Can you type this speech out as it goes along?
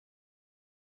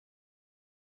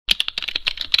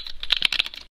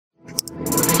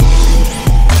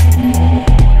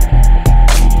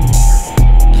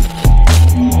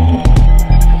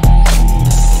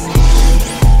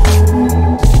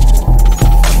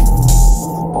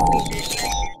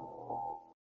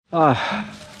Ah,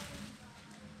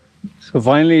 so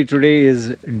finally today is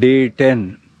day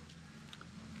 10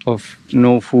 of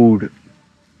no food.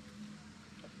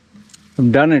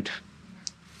 I've done it.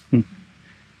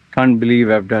 Can't believe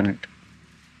I've done it.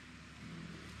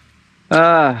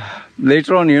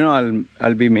 Later on,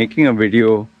 I'll be making a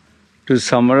video to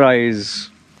summarize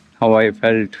how I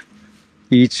felt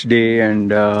each day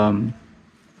and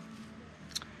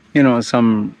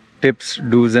some tips,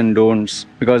 do's and don'ts,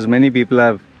 because many people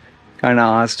have kind of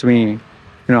asked me,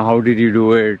 how did you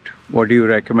do it? What do you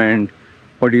recommend?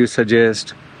 What do you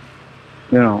suggest?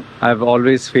 I've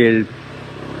always failed.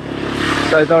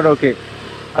 So I thought, okay,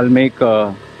 I'll make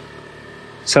a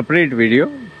separate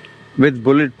video with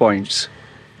bullet points.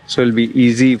 So it'll be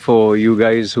easy for you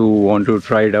guys who want to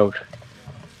try it out.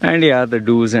 And yeah, the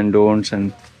do's and don'ts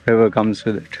and whatever comes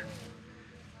with it.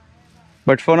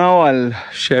 But for now, I'll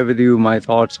share with you my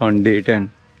thoughts on day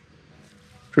 10.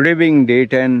 Today being day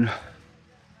 10,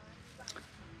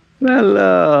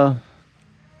 well,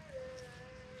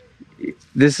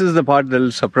 this is the part that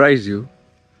will surprise you.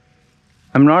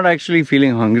 I'm not actually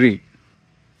feeling hungry.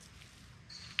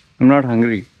 I'm not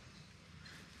hungry.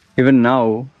 Even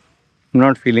now, I'm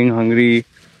not feeling hungry.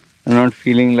 I'm not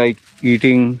feeling like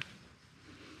eating.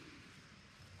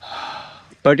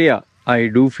 But yeah, I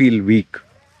do feel weak.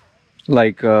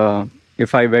 Like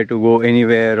if I were to go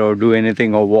anywhere or do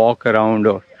anything or walk around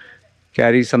or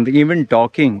carry something, even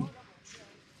talking,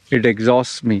 it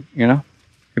exhausts me, I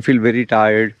feel very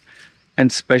tired.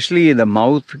 And especially the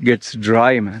mouth gets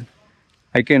dry, man.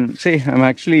 I can say I'm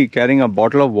actually carrying a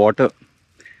bottle of water,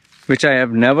 which I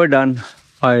have never done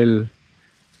while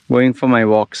going for my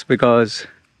walks, because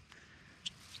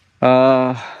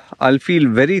I'll feel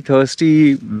very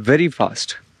thirsty very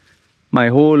fast. My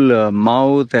whole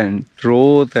mouth and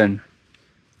throat, and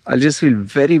I'll just feel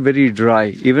very, very dry.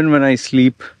 Even when I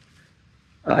sleep,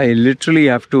 I literally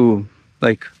have to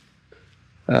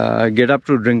get up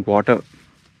to drink water.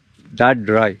 That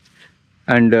dry.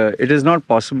 And it is not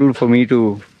possible for me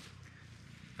to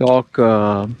talk,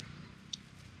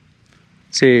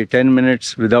 say 10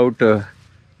 minutes without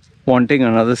wanting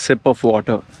another sip of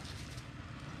water.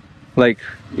 Like,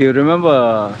 you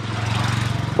remember,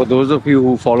 for those of you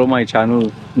who follow my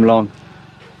channel long,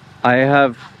 I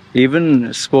have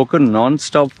even spoken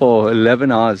non-stop for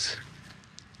 11 hours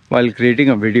while creating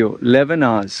a video. 11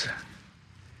 hours,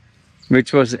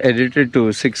 which was edited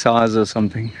to 6 hours or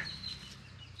something.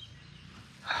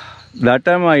 That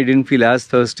time I didn't feel as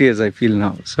thirsty as I feel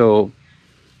now. So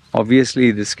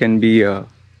obviously this can be a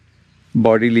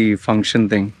bodily function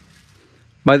thing.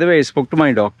 By the way, I spoke to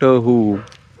my doctor who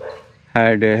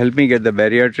had helped me get the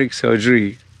bariatric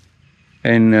surgery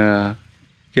in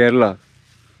Kerala.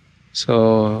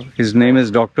 So his name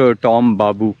is Dr. Tom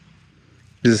Babu.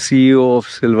 He's the CEO of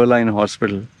Silverline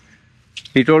Hospital.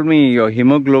 He told me your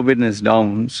hemoglobin is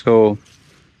down, so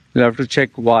you'll have to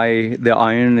check why the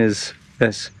iron is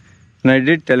less. And I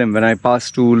did tell him, when I pass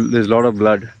stool, there's a lot of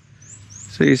blood.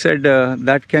 So he said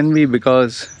that can be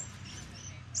because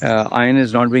iron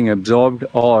is not being absorbed,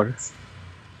 or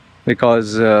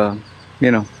because,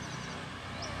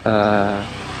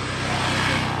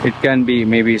 it can be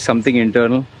maybe something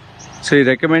internal. So he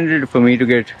recommended for me to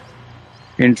get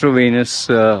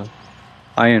intravenous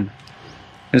iron.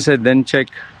 He said, then check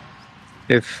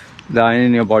if the iron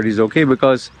in your body is okay,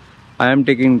 because I am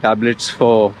taking tablets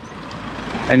for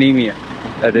anemia,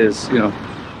 that is,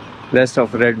 less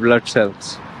of red blood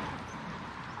cells.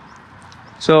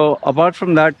 So apart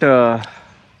from that,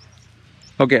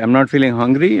 okay, I'm not feeling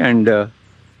hungry, and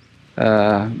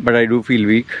but I do feel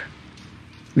weak.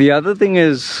 The other thing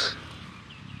is,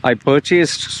 I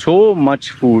purchased so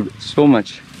much food, so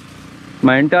much.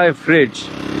 My entire fridge,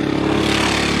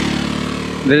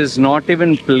 there is not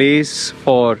even place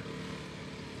for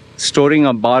storing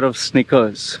a bar of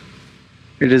Snickers.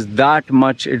 It is that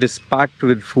much, it is packed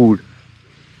with food.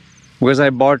 Because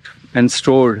I bought and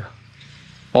stored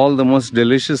all the most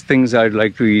delicious things I'd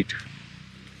like to eat.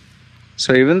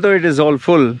 So even though it is all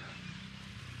full,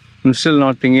 I'm still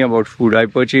not thinking about food. I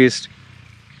purchased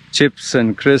chips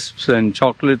and crisps and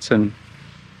chocolates and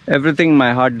everything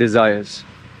my heart desires.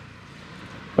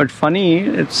 But funny,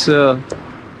 it's I'm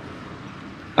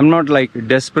not like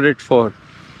desperate for,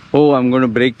 oh, I'm going to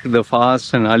break the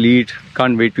fast and I'll eat,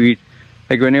 can't wait to eat.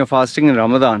 Like when you're fasting in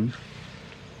Ramadan,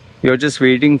 you're just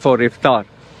waiting for iftar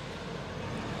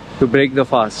to break the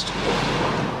fast.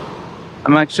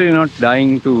 I'm actually not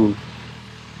dying to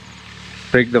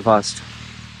break the fast.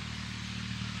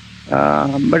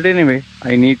 But anyway,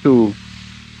 I need to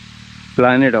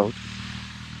plan it out.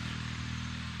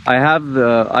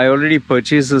 I already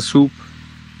purchased the soup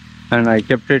and I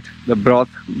kept it, the broth,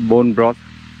 bone broth.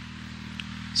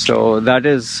 So that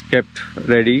is kept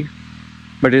ready,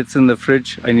 but it's in the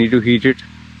fridge. I need to heat it.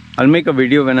 I'll make a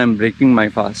video when I'm breaking my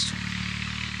fast.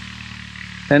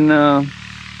 Then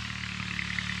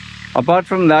apart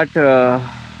from that,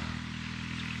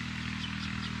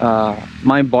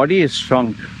 my body is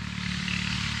shrunk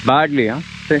badly.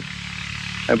 See,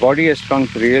 my body has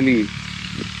shrunk really.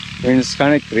 I mean, it's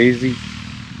kind of crazy.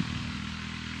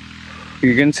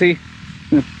 You can see.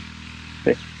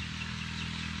 See.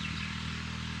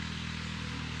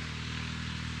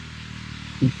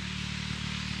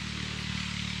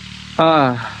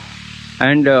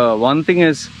 And one thing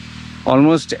is,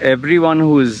 almost everyone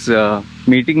who is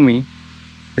meeting me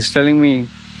is telling me,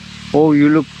 oh, you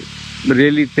look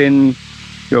really thin,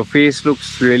 your face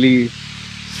looks really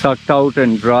sucked out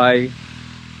and dry.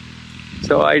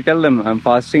 So I tell them I'm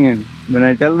fasting, and when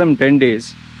I tell them 10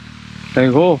 days, they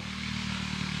go,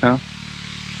 yeah.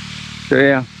 So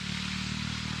yeah,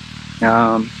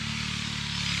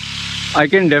 I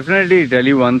can definitely tell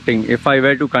you one thing. If I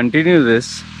were to continue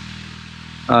this,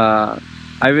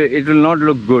 it will not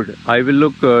look good. I will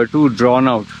look too drawn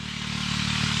out.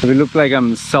 It will look like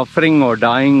I'm suffering or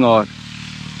dying, or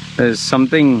there's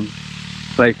something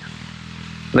like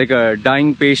a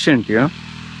dying patient, you know.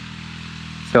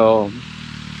 So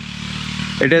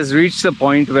it has reached the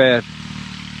point where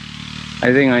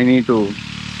I think I need to,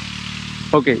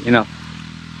 okay, enough.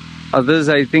 Others,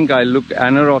 I think I look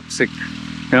anorexic,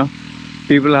 you know.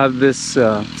 People have this,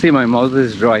 see, my mouth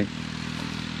is dry.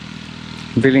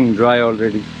 I'm feeling dry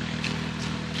already.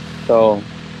 So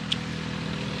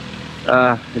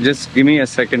just give me a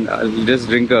second. I'll just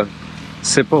drink a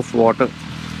sip of water.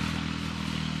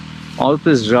 Mouth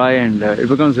is dry and it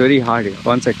becomes very hard here.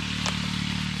 One second.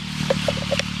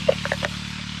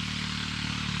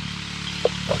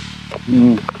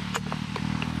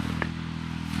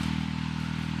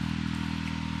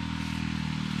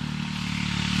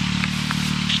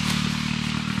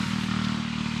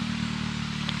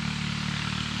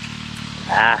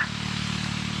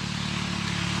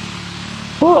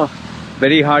 Oh,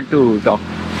 very hard to talk.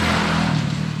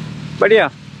 But yeah.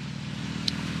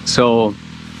 So,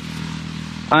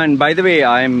 and by the way,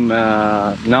 I'm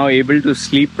now able to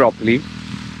sleep properly.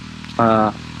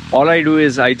 All I do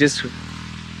is I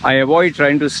avoid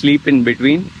trying to sleep in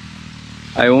between.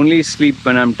 I only sleep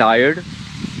when I'm tired,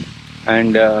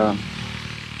 and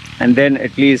then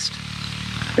at least,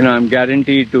 you know, I'm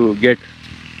guaranteed to get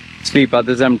sleep.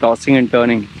 Others I'm tossing and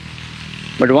turning.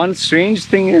 But one strange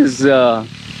thing is,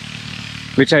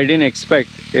 which I didn't expect,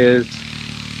 is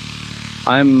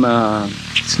I'm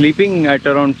sleeping at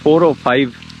around 4 or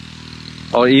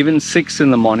 5 or even 6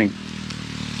 in the morning.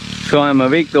 So I'm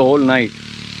awake the whole night.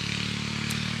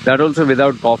 That also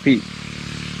without coffee.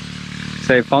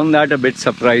 So I found that a bit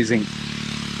surprising.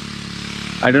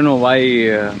 I don't know why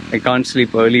I can't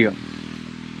sleep earlier.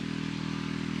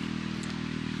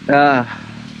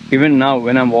 Even now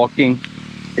when I'm walking,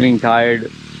 feeling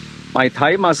tired, my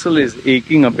thigh muscle is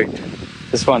aching a bit.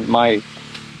 This one, my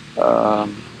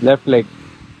left leg,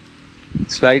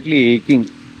 slightly aching.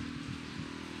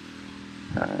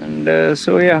 And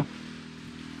so yeah.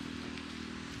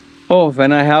 Oh,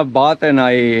 when I have bath and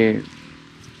I,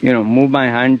 move my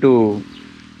hand to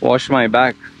wash my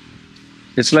back,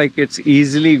 it's like it's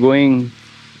easily going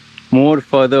more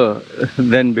further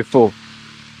than before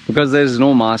because there is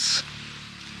no mass.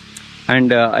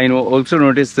 And I also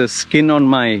noticed the skin on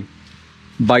my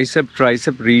bicep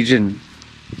tricep region,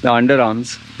 the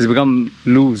underarms, has become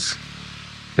loose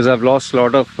because I've lost a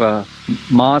lot of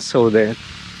mass over there.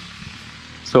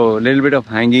 So a little bit of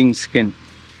hanging skin.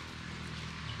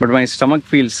 But my stomach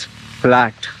feels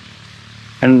flat.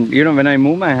 And when I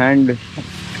move my hand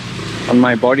on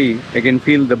my body, I can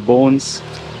feel the bones.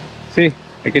 See,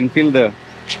 I can feel the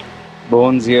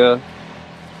bones here.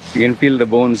 You can feel the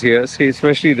bones here. See,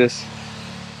 especially this.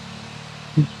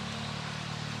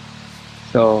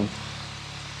 So,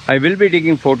 I will be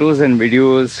taking photos and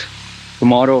videos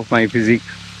tomorrow of my physique.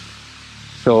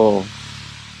 So,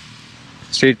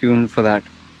 stay tuned for that.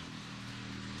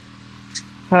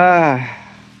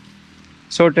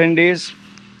 So 10 days.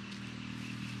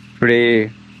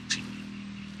 Today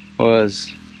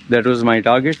that was my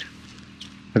target.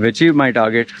 I've achieved my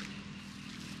target.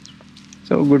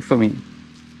 So good for me.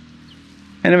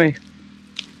 Anyway,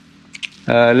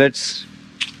 let's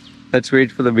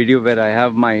wait for the video where I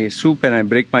have my soup and I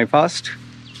break my fast,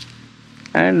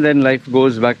 and then life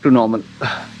goes back to normal.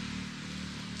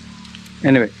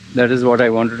 Anyway, that is what I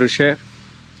wanted to share.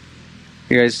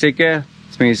 You guys take care.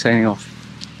 It's me signing off.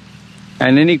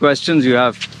 And any questions you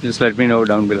have, just let me know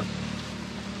down below.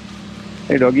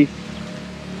 Hey doggy.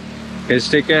 Guys,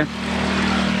 take care.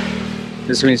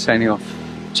 This is me signing off.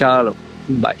 Chalo.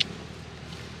 Bye.